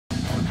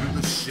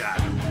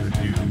Shadow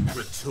the new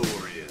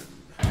Praetorian.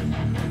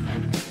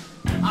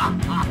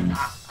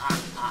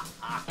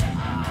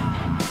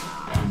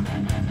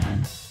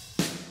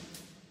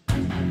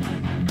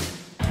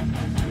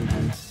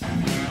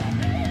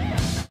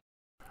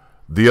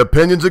 The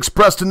opinions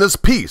expressed in this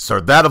piece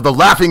are that of the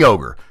Laughing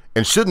Ogre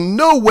and should in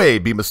no way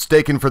be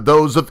mistaken for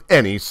those of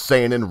any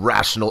sane and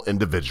rational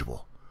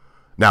individual.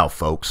 Now,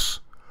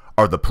 folks,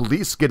 are the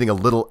police getting a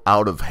little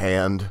out of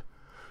hand?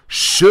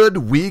 Should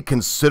we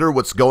consider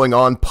what's going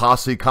on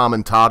posse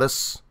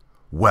comitatus?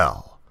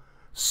 Well,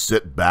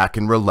 sit back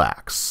and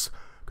relax,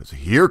 because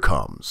here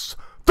comes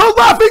the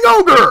Laughing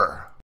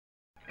Ogre!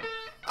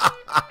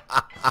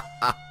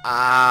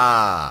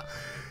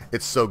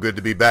 It's so good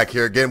to be back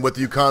here again with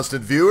you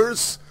constant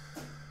viewers.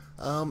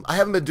 I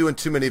haven't been doing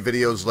too many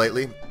videos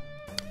lately.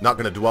 Not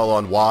going to dwell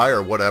on why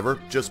or whatever.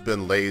 Just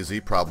been lazy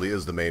probably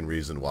is the main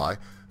reason why.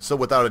 So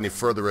without any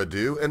further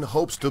ado, in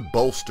hopes to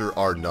bolster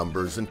our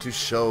numbers and to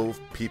show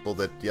people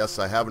that yes,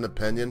 I have an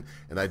opinion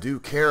and I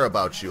do care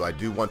about you. I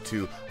do want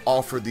to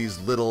offer these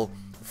little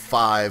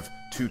 5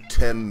 to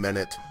 10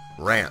 minute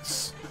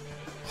rants.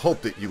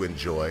 Hope that you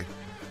enjoy.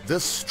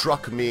 This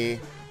struck me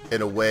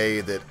in a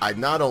way that I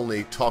not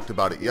only talked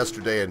about it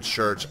yesterday in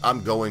church,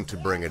 I'm going to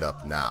bring it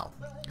up now.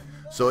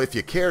 So if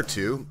you care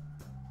to,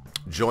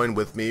 join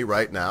with me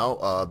right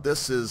now.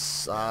 This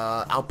is,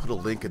 I'll put a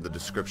link in the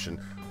description.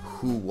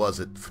 Who was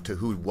it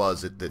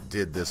that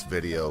did this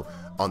video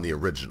on the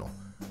original,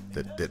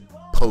 that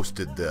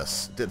posted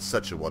this, did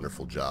such a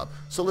wonderful job.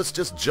 So let's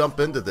just jump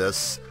into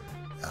this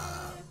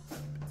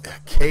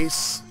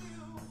case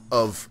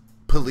of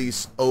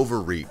police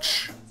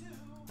overreach.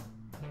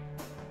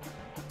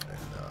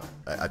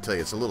 I tell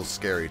you, it's a little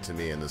scary to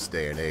me in this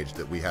day and age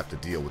that we have to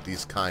deal with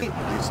these kind of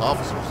police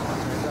officers.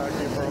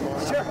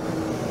 Sure.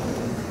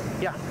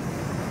 Yeah.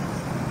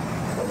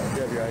 Do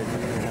you have your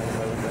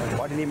ID?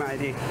 Why do you need my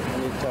ID? I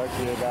need to talk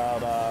to you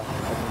about a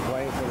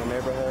complaint from the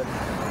neighborhood.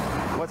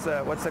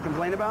 What's the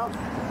complaint about? The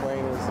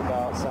complaint is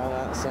about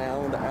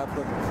sound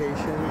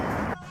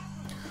amplification.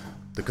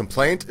 The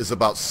complaint is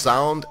about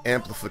sound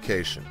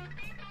amplification.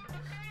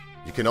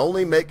 You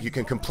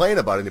can complain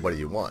about anybody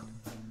you want,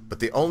 but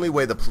the only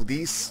way the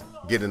police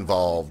get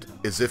involved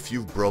is if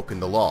you've broken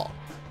the law.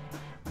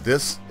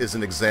 This is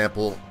an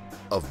example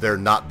of there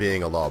not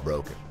being a law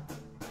broken.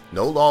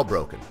 No law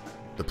broken.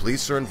 The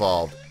police are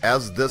involved,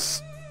 as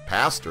this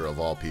pastor of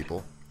all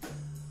people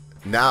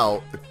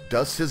now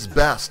does his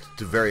best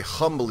to very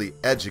humbly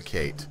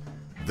educate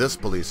this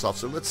police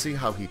officer. Let's see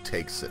how he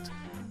takes it,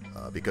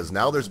 because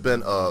now there's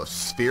been a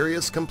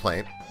serious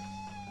complaint.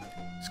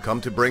 He's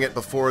come to bring it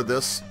before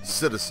this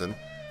citizen.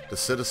 The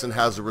citizen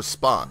has a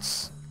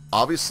response.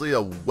 Obviously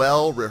a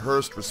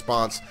well-rehearsed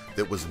response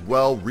that was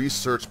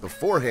well-researched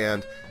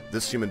beforehand.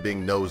 This human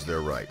being knows their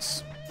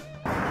rights.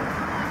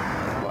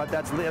 Well,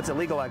 that's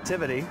illegal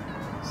activity.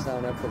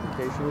 Sound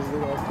amplification is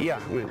legal activity? Yeah,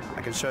 I mean,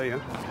 I can show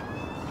you.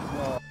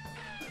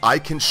 I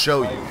can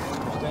show you. I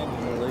understand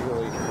you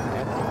illegally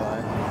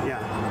amplify. Yeah.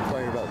 I'm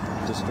talking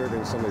about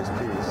disturbing somebody's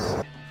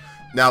peace.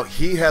 Now,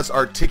 he has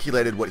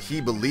articulated what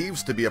he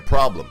believes to be a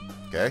problem,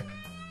 okay?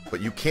 But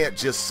you can't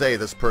just say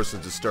this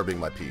person's disturbing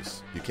my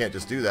peace. You can't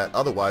just do that.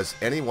 Otherwise,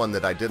 anyone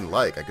that I didn't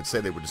like, I could say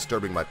they were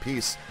disturbing my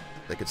peace.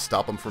 They could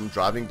stop them from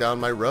driving down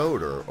my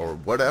road or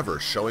whatever,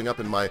 showing up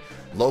in my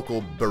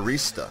local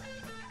barista,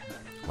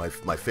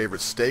 my favorite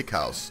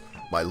steakhouse,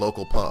 my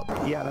local pub.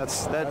 Yeah,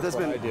 that's what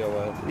been I deal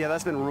with. Yeah,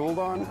 that's been ruled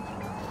on.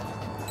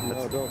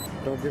 No,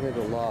 don't give me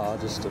the law.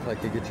 Just if I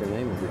could get your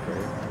name, would be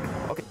great.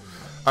 Okay.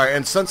 All right,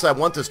 and since I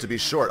want this to be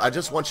short, I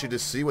just want you to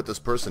see what this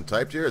person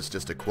typed here. It's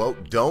just a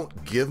quote.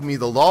 Don't give me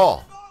the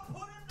law.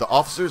 The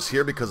officer's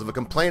here because of a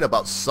complaint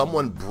about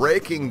someone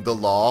breaking the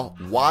law.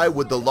 Why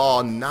would the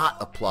law not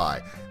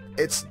apply?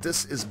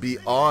 This is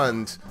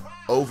beyond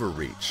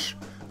overreach.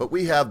 But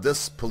we have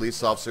this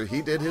police officer.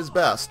 He did his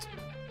best.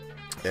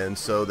 And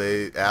so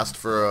they asked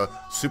for a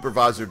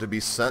supervisor to be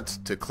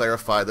sent to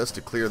clarify this,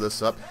 to clear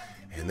this up.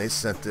 And they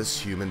sent this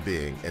human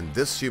being, and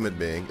this human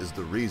being is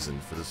the reason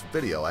for this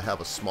video. I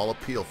have a small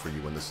appeal for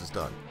you when this is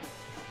done.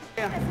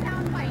 A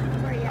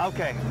soundbite for you.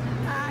 Okay.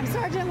 I'm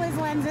Sergeant Liz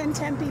Lenzen,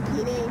 Tempe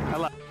PD.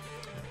 Hello.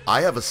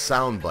 I have a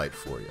soundbite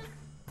for you.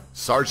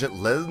 Sergeant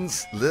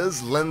Liz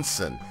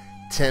Lenzen,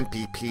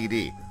 Tempe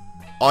PD.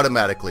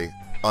 Automatically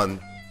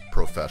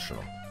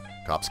unprofessional.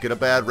 Cops get a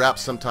bad rap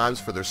sometimes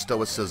for their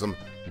stoicism.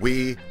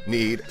 We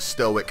need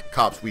stoic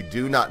cops. We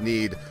do not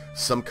need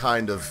some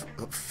kind of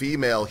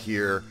female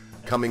here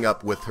coming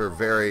up with her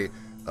very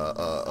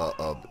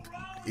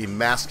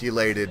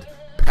emasculated,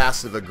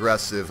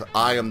 passive-aggressive,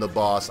 I am the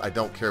boss, I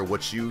don't care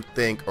what you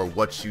think or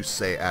what you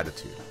say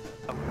attitude.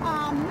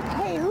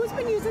 Hey, who's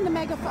been using the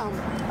megaphone?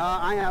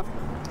 I have.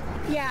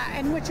 Yeah,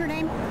 and what's your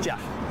name?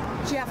 Jeff.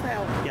 Jeff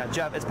who? Yeah,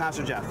 Jeff. It's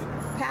Pastor Jeff.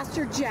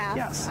 Pastor Jeff?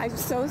 Yes. I'm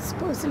so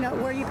supposed to know.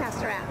 Where are you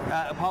pastor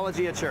at?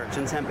 Apologia Church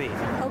in Tempe.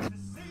 Okay.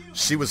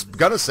 She was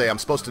gonna say, I'm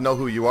supposed to know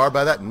who you are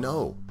by that?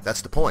 No,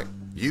 that's the point.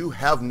 You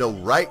have no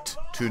right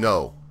to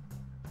know.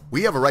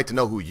 We have a right to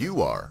know who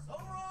you are,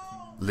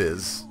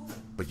 Liz,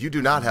 but you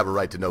do not have a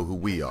right to know who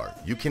we are.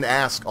 You can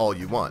ask all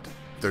you want.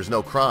 there's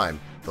no crime.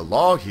 The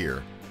law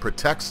here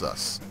protects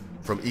us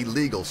from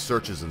illegal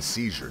searches and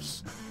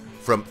seizures,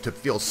 to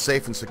feel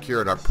safe and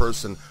secure in our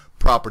person,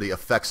 property,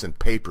 effects, and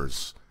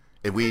papers.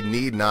 And we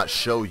need not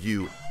show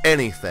you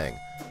anything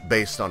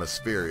based on a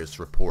spurious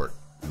report,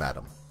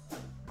 madam.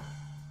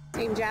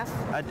 Name Jeff?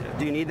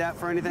 Do you need that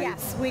for anything?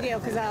 Yes, we do,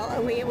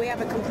 because we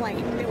have a complaint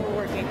that we're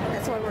working.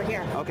 That's why we're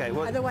here. Okay.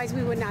 Well, otherwise,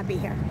 we would not be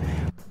here.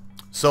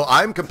 So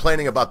I'm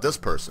complaining about this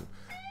person.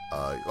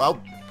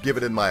 I'll give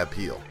it in my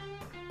appeal.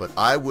 But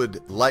I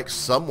would like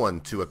someone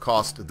to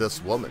accost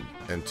this woman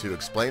and to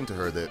explain to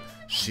her that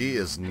she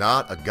is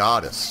not a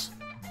goddess.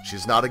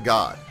 She's not a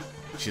god.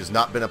 She has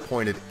not been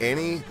appointed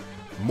any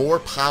more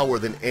power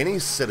than any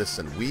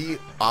citizen. We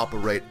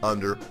operate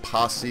under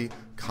posse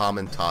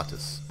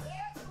comitatus,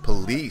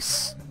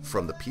 police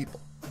from the people.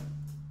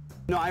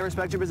 no, I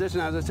respect your position.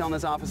 I was just telling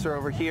this officer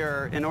over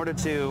here, in order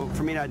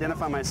for me to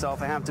identify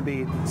myself, I have to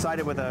be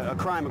cited with a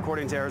crime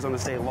according to Arizona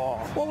state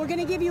law. Well, we're going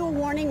to give you a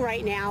warning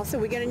right now, so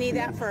we're going to need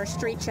that for a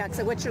street check.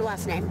 So what's your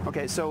last name?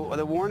 Okay, so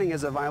the warning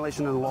is a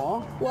violation of the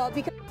law? Well,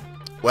 because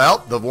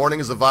Well, the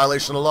warning is a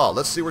violation of law.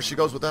 Let's see where she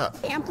goes with that.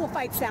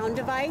 amplified sound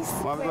device.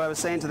 Well, what I was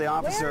saying to the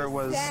officer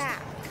was,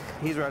 Zach?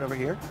 he's right over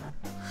here.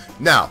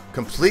 Now,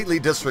 completely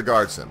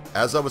disregards him.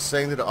 As I was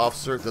saying to the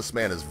officer, this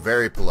man is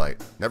very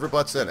polite. Never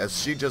butts in. As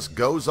she just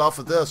goes off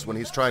of this when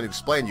he's trying to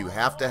explain, you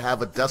have to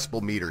have a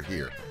decibel meter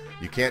here.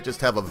 You can't just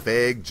have a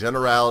vague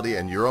generality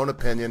and your own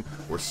opinion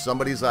or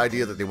somebody's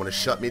idea that they want to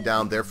shut me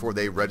down, therefore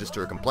they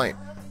register a complaint.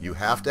 You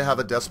have to have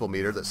a decibel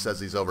meter that says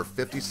he's over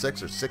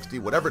 56 or 60,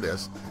 whatever it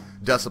is,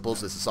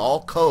 decibels. This is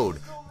all code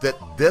that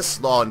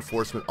this law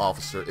enforcement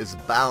officer is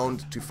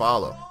bound to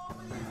follow.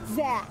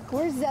 Zach.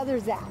 Where's the other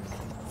Zach?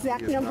 Zach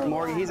number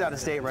Morgan, one. he's out of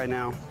state right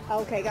now.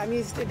 Okay, I'm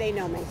used to, they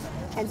know me.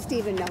 And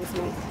Steven knows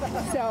me.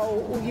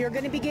 So you're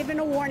going to be given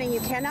a warning you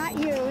cannot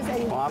use.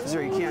 And Well,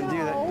 officer, you can't do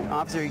that.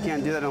 Officer, you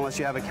can't do that unless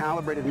you have a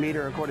calibrated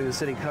meter according to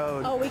city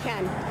code. Oh, we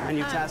can. And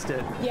you test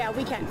it. Yeah,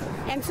 we can.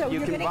 And so You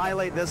you're can gonna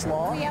violate this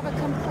law. We have a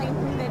complaint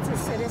that's a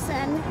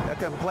citizen. A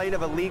complaint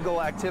of illegal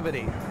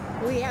activity.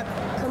 We have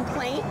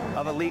complaint.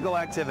 Of illegal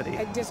activity.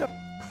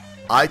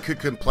 I could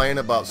complain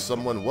about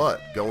someone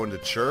what? Going to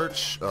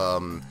church,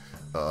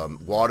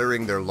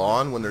 watering their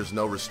lawn when there's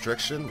no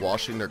restriction,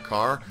 washing their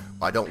car.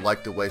 I don't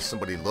like the way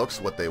somebody looks,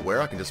 what they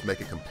wear. I can just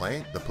make a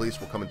complaint. The police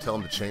will come and tell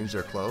them to change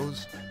their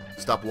clothes,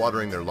 stop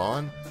watering their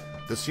lawn.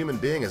 This human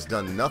being has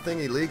done nothing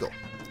illegal.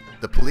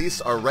 The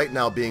police are right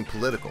now being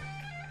political.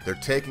 They're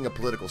taking a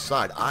political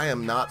side. I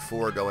am not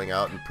for going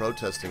out and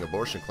protesting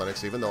abortion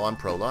clinics, even though I'm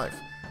pro-life.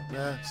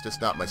 It's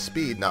just not my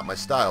speed, not my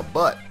style.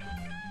 But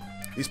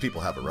these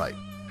people have a right.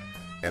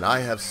 And I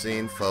have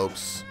seen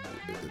folks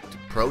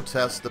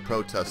protest the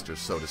protesters,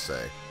 so to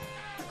say,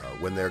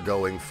 when they're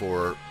going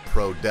for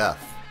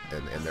pro-death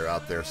and they're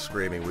out there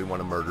screaming, we want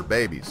to murder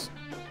babies.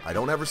 I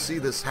don't ever see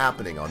this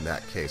happening on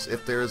that case.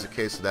 If there is a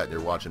case of that and you're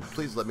watching,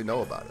 please let me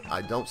know about it.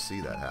 I don't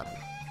see that happening.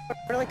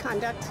 Early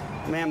conduct.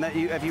 Ma'am,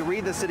 if you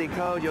read the city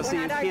code, you'll see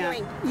We're you not can't.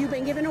 arguing. You've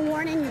been given a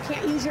warning. You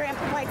can't use your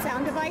amplified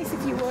sound device.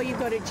 If you will, you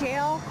go to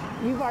jail.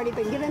 You've already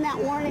been given that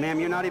warning. Ma'am,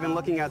 you're not even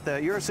looking at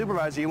you're a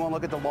supervisor. You won't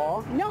look at the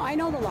law? No, I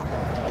know the law.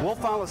 We'll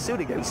file a suit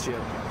against you.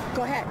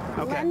 Go ahead.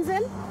 Okay.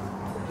 Lenzen.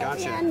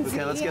 Gotcha. Lenzen.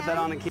 Okay, let's get that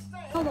on the key.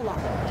 Know the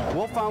law.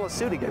 We'll file a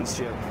suit against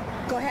you.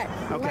 Go ahead.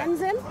 Okay.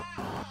 Lenzen.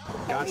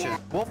 Gotcha.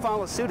 We'll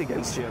file a suit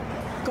against you.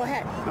 Go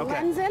ahead. Okay.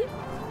 Lenzen.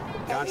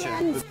 Gotcha.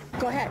 Lenzen.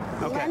 Go ahead.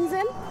 Okay.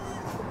 Lenzen.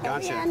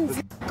 Gotcha.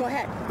 Lenzen. Go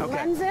ahead. Okay.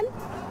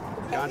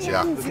 Lenzen. Gotcha.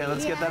 Yeah. Okay,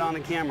 let's get that on the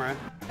camera.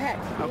 Go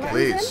ahead. Okay.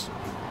 Please.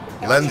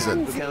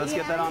 Lenzen. Okay, let's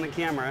get that on the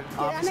camera.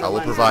 Officer I will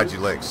Lenzen. provide you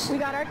links. We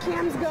got our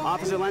cams going.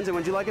 Officer Lenzen,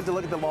 would you like it to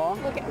look at the law?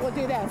 We'll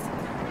do this.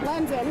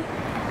 Lenzen.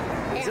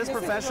 Is this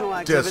professional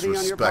activity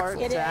on your part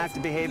Disrespectful. to act to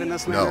behave in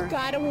this No. manner?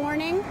 Got a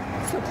warning,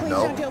 so please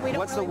No. don't do it. We don't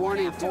What's the really wanna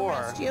warning have to for?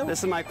 arrest you. This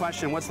is my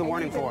question. What's the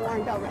warning You've been for?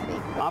 warned already.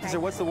 Okay. Officer,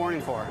 what's the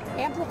warning for?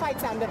 Amplified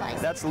sound device.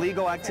 That's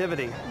legal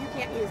activity. You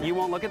can't use it. You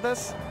won't look at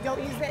this?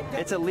 Don't use it. Don't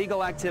It's a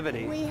legal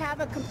activity. We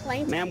have a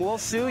complaint. Ma'am, we'll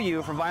sue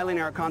you for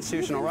violating our You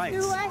constitutional can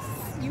rights. sue us.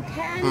 You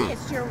can.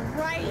 It's your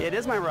right. It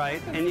is my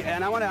right,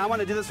 and I want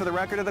to do this for the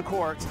record of the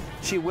court.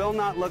 She will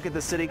not look at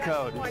the city That's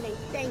code. warning.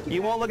 Thank you.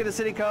 You won't look at the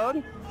city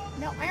code?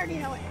 No, I already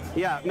know it.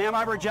 Yeah, ma'am,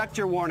 I reject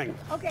your warning.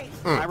 Okay.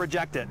 I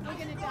reject it. We're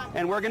gonna talk.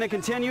 And we're going to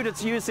continue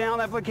to use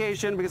sound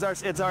amplification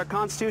because it's our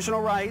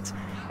constitutional right.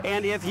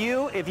 And if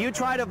you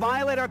try to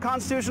violate our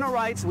constitutional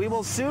rights, we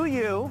will sue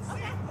you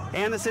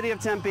and the city of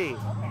Tempe.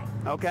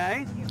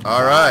 Okay?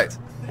 All right.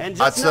 And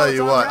I just know tell it's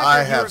you on what, record I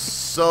you have were-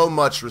 so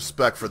much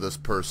respect for this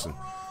person.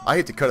 I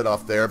hate to cut it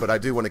off there, but I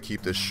do want to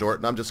keep this short,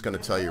 and I'm just going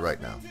to tell you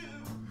right now.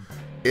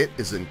 It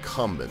is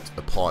incumbent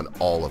upon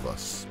all of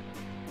us,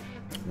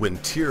 when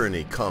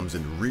tyranny comes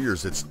and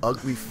rears its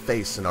ugly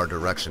face in our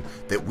direction,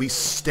 that we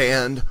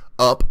stand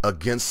up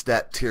against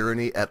that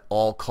tyranny at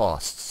all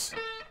costs.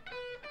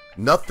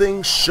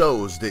 Nothing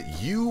shows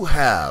that you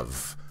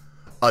have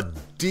a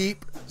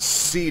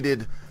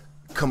deep-seated,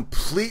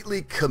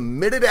 completely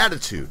committed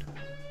attitude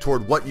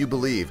toward what you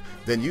believe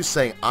than you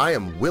saying, I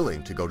am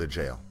willing to go to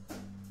jail.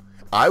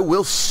 I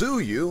will sue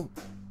you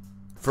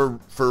for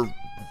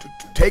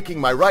taking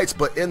my rights,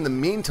 but in the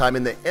meantime,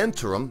 in the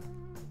interim,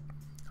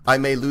 I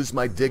may lose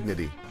my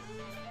dignity.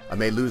 I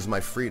may lose my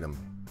freedom.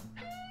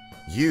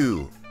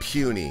 You,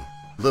 puny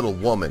little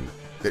woman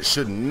that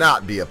should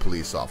not be a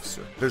police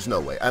officer. There's no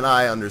way. And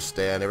I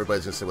understand.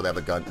 Everybody's going to say, well, they have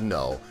a gun.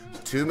 No.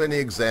 Too many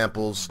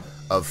examples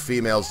of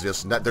females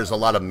just not. There's a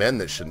lot of men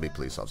that shouldn't be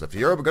police officers. If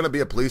you're ever going to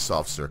be a police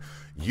officer,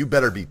 you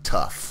better be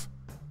tough.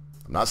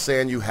 I'm not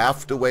saying you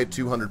have to weigh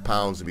 200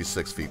 pounds and be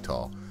 6 feet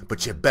tall,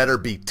 but you better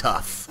be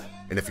tough.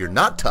 And if you're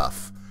not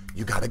tough,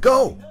 you got to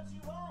go.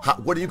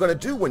 What are you going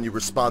to do when you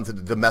respond to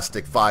the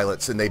domestic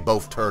violence and they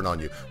both turn on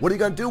you? What are you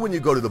going to do when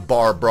you go to the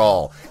bar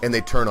brawl and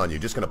they turn on you?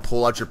 Just going to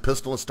pull out your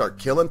pistol and start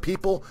killing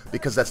people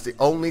because that's the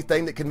only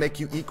thing that can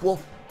make you equal?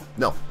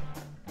 No.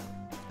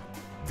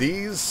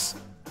 These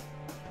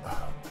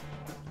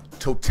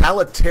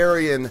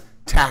totalitarian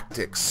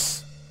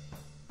tactics,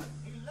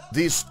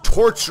 these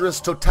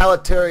torturous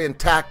totalitarian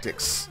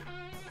tactics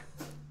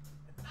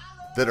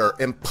that are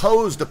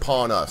imposed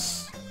upon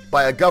us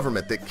by a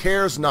government that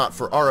cares not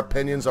for our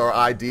opinions, our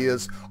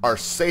ideas, our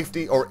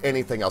safety, or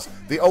anything else.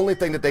 The only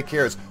thing that they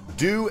care is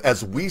do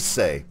as we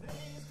say,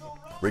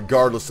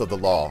 regardless of the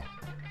law.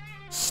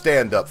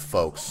 Stand up,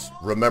 folks.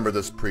 Remember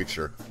this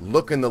preacher.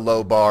 Look in the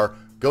low bar.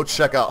 Go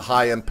check out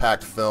High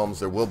Impact Films.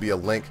 There will be a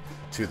link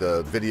to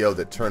the video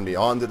that turned me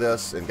on to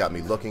this and got me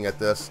looking at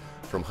this.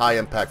 From High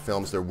Impact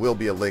Films, there will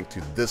be a link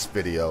to this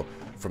video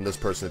from this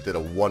person that did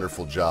a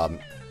wonderful job.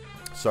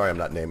 Sorry I'm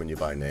not naming you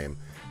by name.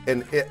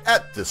 And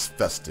at this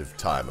festive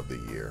time of the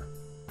year,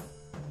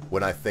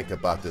 when I think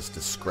about this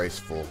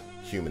disgraceful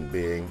human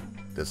being,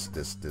 this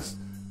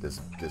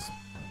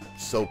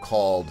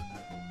so-called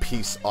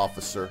peace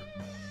officer,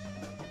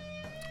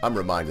 I'm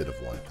reminded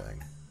of one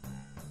thing.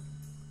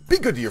 Be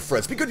good to your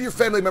friends, be good to your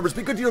family members,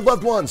 be good to your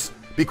loved ones.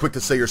 Be quick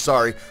to say you're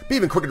sorry. Be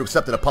even quicker to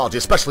accept an apology,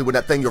 especially when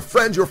that thing your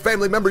friend, your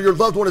family member, your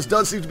loved one has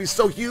done seems to be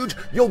so huge,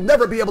 you'll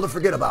never be able to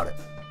forget about it.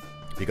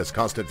 Because,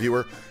 constant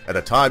viewer, at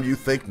a time you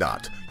think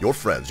not, your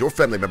friends, your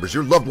family members,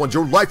 your loved ones,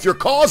 your life, your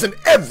cause, and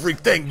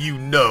everything you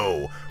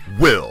know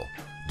will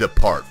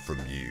depart from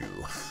you.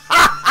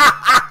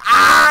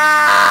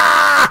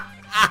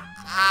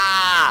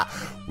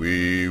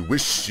 We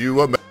wish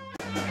you a